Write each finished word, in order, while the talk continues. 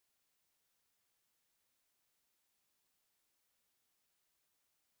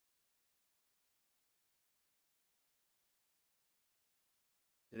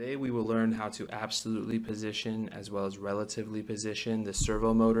Today we will learn how to absolutely position as well as relatively position the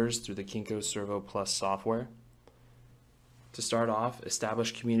servo motors through the Kinco Servo Plus software. To start off,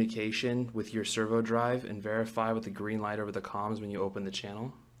 establish communication with your servo drive and verify with the green light over the comms when you open the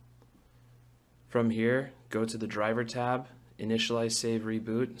channel. From here, go to the driver tab, initialize, save,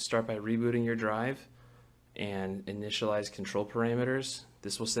 reboot. Start by rebooting your drive and initialize control parameters.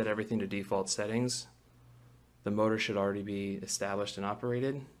 This will set everything to default settings. The motor should already be established and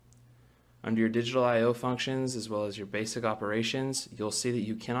operated. Under your digital I/O functions as well as your basic operations, you'll see that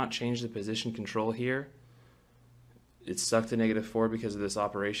you cannot change the position control here. It's stuck to -4 because of this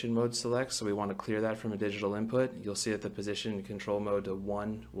operation mode select, so we want to clear that from a digital input. You'll see that the position control mode to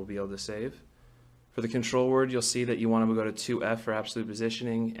 1 will be able to save. For the control word, you'll see that you want to go to 2F for absolute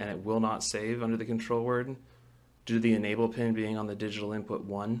positioning, and it will not save under the control word due to the enable pin being on the digital input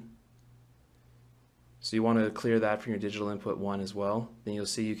 1. So you want to clear that from your digital input 1 as well. Then you'll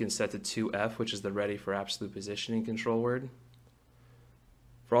see you can set to 2F, which is the ready for absolute positioning control word.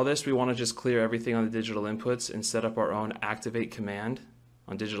 For all this, we want to just clear everything on the digital inputs and set up our own activate command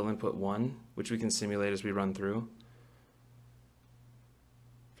on digital input 1, which we can simulate as we run through.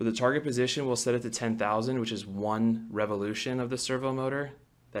 For the target position, we'll set it to 10,000, which is 1 revolution of the servo motor.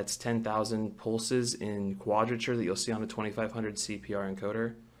 That's 10,000 pulses in quadrature that you'll see on a 2500 CPR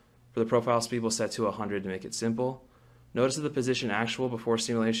encoder. For the profile speed, we'll set to 100 to make it simple. Notice that the position actual before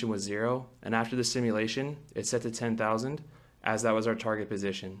simulation was 0, and after the simulation, it's set to 10,000, as that was our target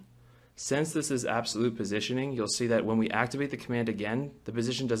position. Since this is absolute positioning, you'll see that when we activate the command again, the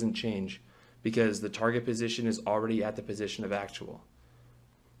position doesn't change, because the target position is already at the position of actual.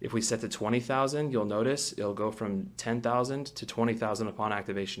 If we set to 20,000, you'll notice it'll go from 10,000 to 20,000 upon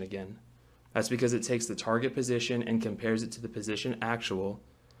activation again. That's because it takes the target position and compares it to the position actual,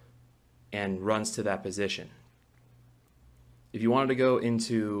 and runs to that position. If you wanted to go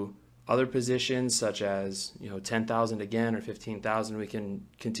into other positions such as 10,000 again or 15,000, we can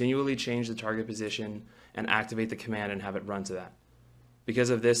continually change the target position and activate the command and have it run to that. Because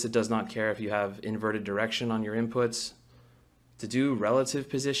of this, it does not care if you have inverted direction on your inputs. To do relative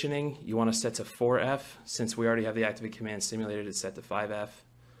positioning, you want to set to 4F. Since we already have the activate command simulated, it's set to 5F.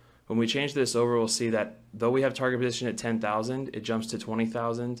 When we change this over, we'll see that though we have target position at 10,000, it jumps to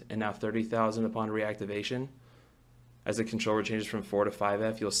 20,000 and now 30,000 upon reactivation. As the controller changes from 4 to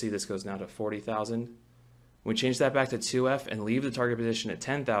 5F, you'll see this goes now to 40,000. When we change that back to 2F and leave the target position at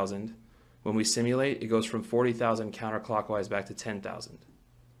 10,000, when we simulate, it goes from 40,000 counterclockwise back to 10,000.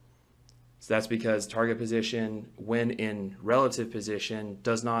 So that's because target position, when in relative position,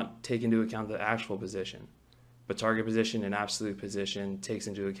 does not take into account the actual position. But target position and absolute position takes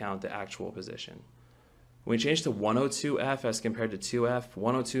into account the actual position. When we change to 102F as compared to 2F,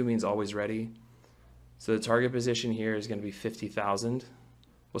 102 means always ready. So the target position here is going to be 50,000.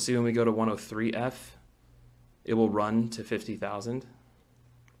 We'll see when we go to 103F, it will run to 50,000.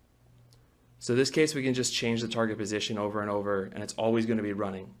 So in this case, we can just change the target position over and over, and it's always going to be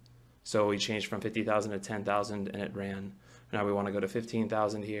running. So we changed from 50,000 to 10,000, and it ran. Now we want to go to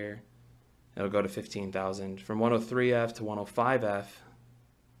 15,000 here. It'll go to 15,000. From 103F to 105F,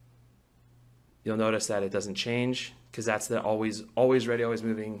 you'll notice that it doesn't change because that's the always ready, always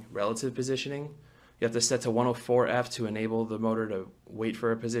moving relative positioning. You have to set to 104F to enable the motor to wait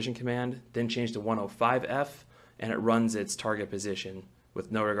for a position command, then change to 105F, and it runs its target position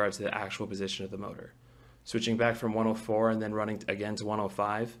with no regard to the actual position of the motor. Switching back from 104 and then running again to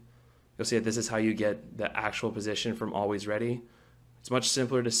 105, you'll see that this is how you get the actual position from always ready. It's much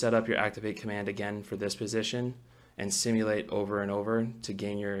simpler to set up your activate command again for this position and simulate over and over to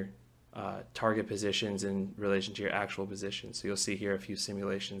gain your target positions in relation to your actual position. So you'll see here a few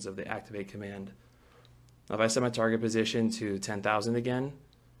simulations of the activate command. Now if I set my target position to 10,000 again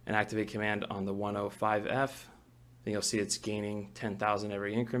and activate command on the 105F, then you'll see it's gaining 10,000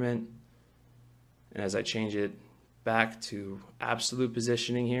 every increment. And as I change it back to absolute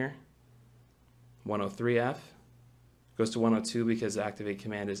positioning here, 103F, goes to 102 because the activate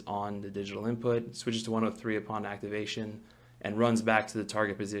command is on the digital input, switches to 103 upon activation, and runs back to the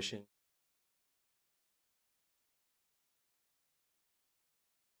target position.